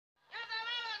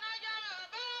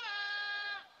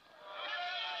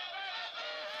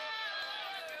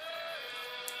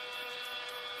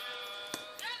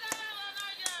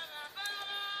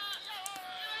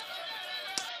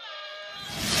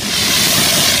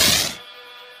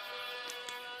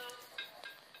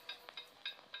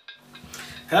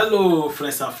Hello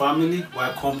friends and family,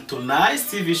 welcome to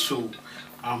Nice TV show.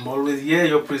 I'm always here,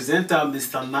 your presenter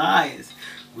Mr. Nice.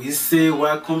 We say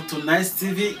welcome to Nice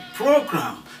TV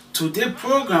program. Today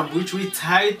program which we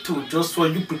title just for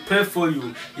you, prepare for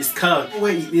you, is called Vowel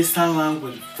in Esan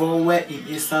Language. Vowel in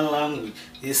Esan Language.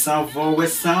 Esan vowel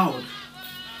sound,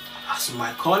 as you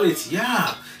might call it.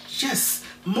 Yeah, yes,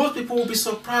 most people will be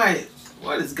surprised.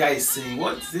 What this guy is saying?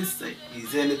 What is this saying?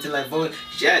 Is there anything like vowel?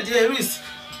 Yeah, there is.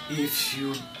 If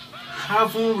you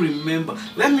haven't remember,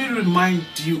 let me remind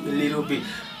you a little bit.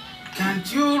 Can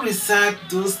you recite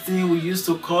those things we used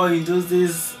to call in those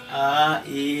days? A,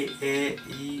 E,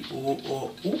 I,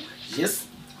 O, U. Yes,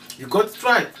 you got it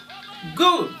right.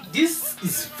 Good. This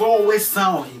is vowel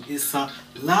sound in Esan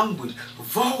language.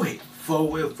 Vowel,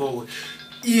 vowel, vowel.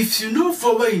 If you know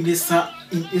vowel in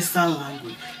Esan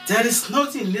language, there is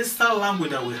nothing in Esan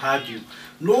language that will hurt you.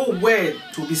 No word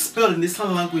to be spelled in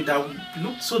Esan language that will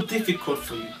look so difficult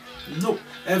for you. No,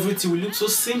 everything will look so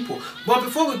simple. But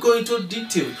before we go into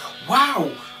detail,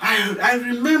 wow, I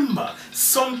remember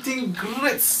something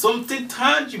great, something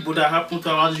tangible that happened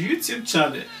to our YouTube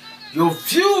channel. Your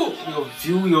view,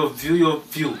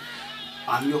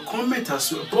 and your comment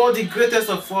as well. But the greatest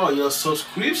of all, your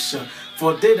subscription.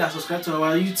 For they that subscribe to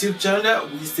our YouTube channel,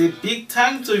 we say big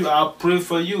thanks to you. I pray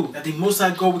for you that the Most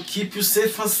High God will keep you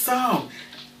safe and sound.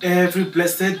 Every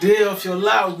blessed day of your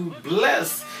life will be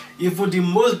blessed. Even the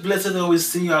most blessed that we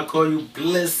sing you, I call you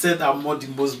blessed among the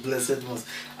most blessed ones.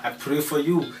 I pray for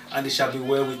you, and it shall be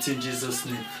well with you in Jesus'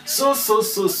 name. So.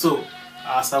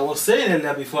 As I was saying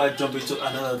earlier before I jump into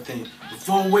another thing,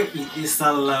 vowel in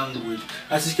Esan language.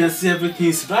 As you can see, everything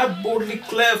is very boldly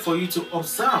clear for you to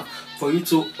observe, for you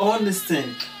to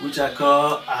understand, which I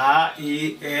call A,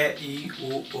 E, I,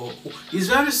 O, U. It's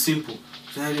very simple.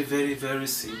 Very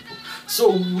simple.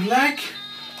 So we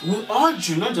urge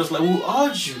you, not just like, we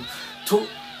urge you to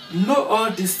know all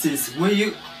these things. When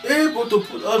you're able to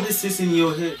put all these things in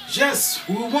your head, yes,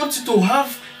 we want you to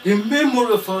have a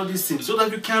memory of all these things so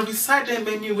that you can recite them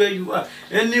anywhere you are,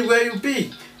 anywhere you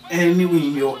be, anywhere,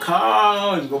 in your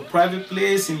car, in your private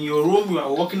place, in your room, you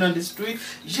are walking on the street.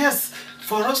 Yes,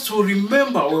 for us to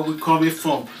remember where we're coming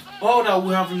from. All that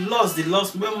we have lost, the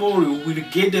lost memory, we will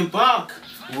gain them back.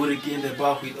 We will gain them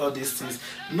back with all these things.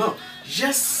 No,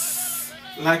 yes,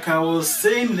 like I was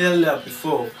saying earlier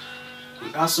before,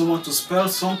 we asked someone to spell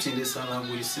something in this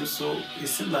language. It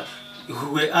seems like we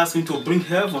were asking to bring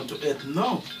heaven to earth.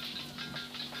 No,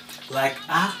 like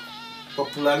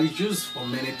popularly used for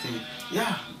many things.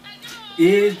 Yeah,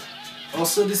 it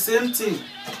also the same thing,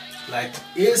 like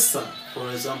Esan, for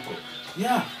example.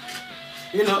 Yeah,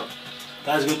 you know,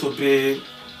 that's going to be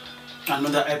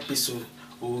another episode.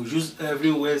 We'll use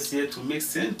every word here to make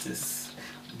sentence.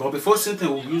 But before sentence,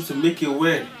 we'll use to make a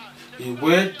word. A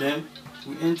word, then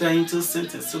we enter into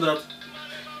sentence, so that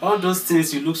all those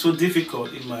things you look so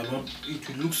difficult in my room, it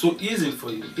will look so easy for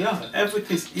you. Yeah,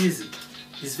 everything's easy.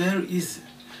 It's very easy.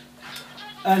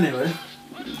 Anyway,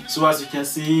 so as you can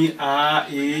see, A,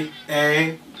 E,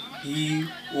 I,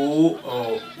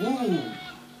 O, U.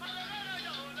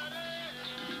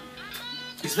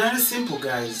 It's very simple,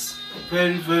 guys.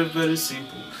 Very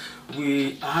simple.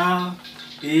 We are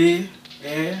A,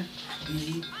 I,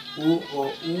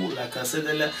 O, U. Like I said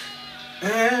earlier,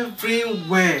 every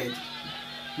word,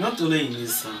 not only in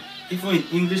Esan, even in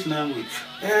English language,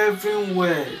 every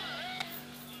word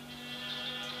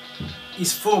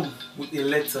is formed with a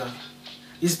letter.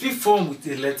 It's being formed with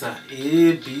a letter.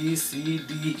 A, B, C,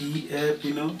 D, E, F,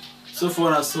 you know, so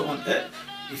forth and so on.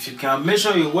 If you can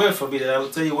measure a word for me, I will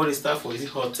tell you what it stands for. Is it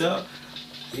hotel?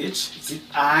 H. Is it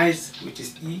eyes? Which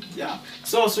is E. Yeah.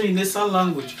 So also in Esan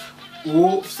language,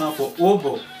 O stands for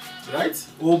oboe, right?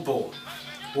 Oboe,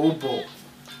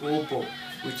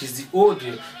 which is the O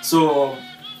there. So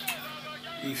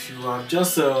if you have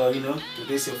just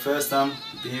today's your first time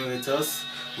being with us,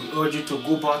 we urge you to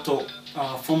go back to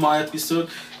our former episode.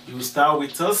 You will start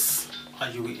with us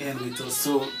and you will end with us.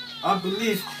 So I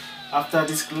believe after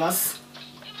this class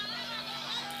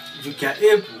you can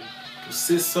able to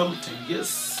say something.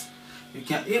 Yes, you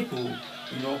can able,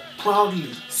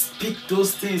 proudly speak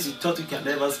those things you thought you can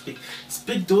never speak.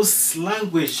 Speak those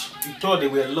language you thought they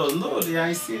were lost. No, they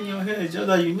are still in your head. Just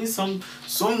that you need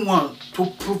someone to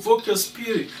provoke your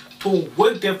spirit, to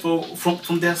wake them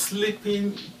from their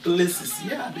sleeping places.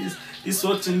 Yeah, this is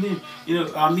what you need.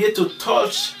 I'm here to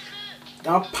touch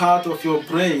that part of your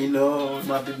brain,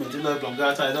 might be medulla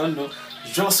oblongata, I don't know,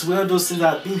 just where those things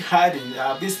have been hiding, they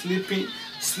have been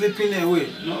sleeping away.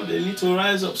 They need to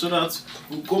rise up so that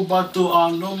we go back to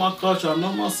our normal culture, our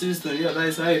normal system. Yeah, that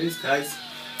is how it is, guys.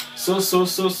 So,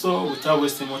 without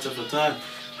wasting much of the time,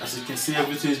 As you can see,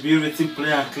 everything is being written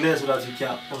plain and clear so that you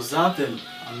can observe them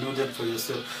and know them for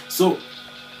yourself. So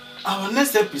our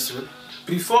next episode,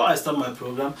 before I start my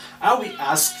program, I will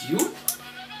ask you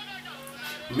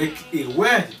make a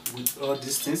word with all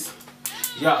these things.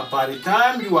 Yeah, by the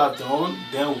time you are done,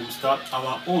 then we'll start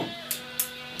our own.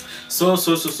 So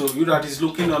you that is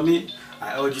looking at me,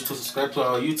 I urge you to subscribe to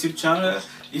our YouTube channel.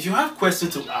 If you have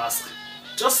questions to ask,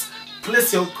 just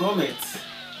place your comments.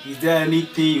 Is there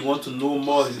anything you want to know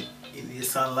more in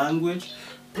Esan language?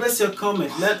 Place your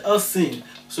comment. Let us see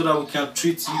so that we can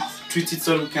treat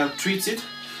it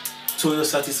to your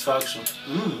satisfaction.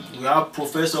 We have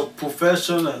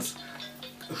professionals,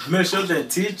 mentioned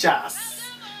and teachers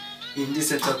in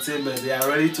this entertainment. They are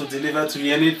ready to deliver to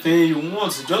you anything you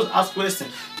want. So just ask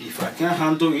questions. If I can't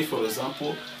handle it, for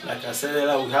example, like I said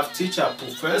earlier, we have teacher,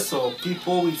 professor,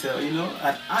 people with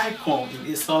an icon in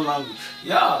Esan language.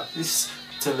 Yeah, this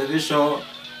television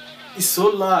is so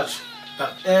large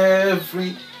that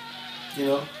every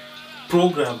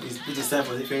program is designed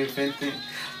for different things.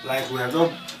 Like we have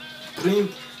not bring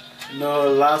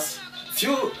last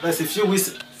few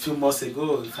months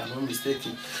ago, if I'm not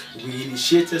mistaken, we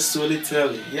initiated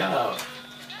storytelling. Yeah.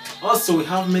 Also, we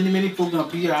have many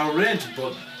programs here arranged,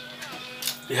 but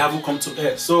they haven't come to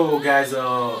air. So, guys,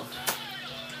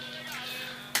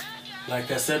 like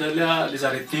I said earlier, these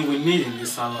are the things we need in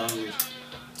this language.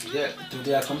 Yeah.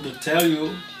 Today I come to tell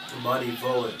you about the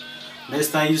vowel.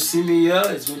 Next time you see me here,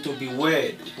 it's going to be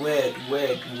word.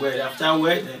 After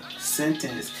word, then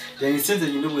sentence. Then in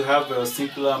sentence, we have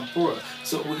singular and plural.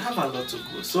 So we have a lot to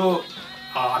go. So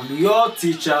I'm your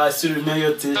teacher. I still remain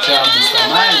your teacher, Mr.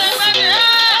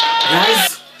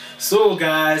 Nice.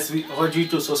 Guys, we urge you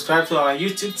to subscribe to our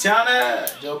YouTube channel.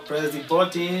 Just press the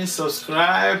button,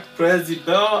 subscribe, press the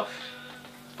bell,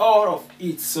 all of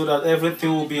it, so that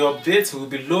everything will be updated, will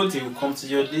be loaded, will come to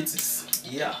your notice.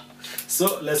 Yeah.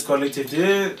 So let's call it a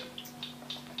day.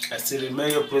 I still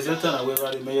remain your presenter, and I will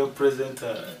remain your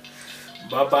presenter.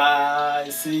 Bye bye.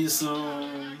 See you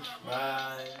soon.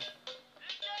 Bye.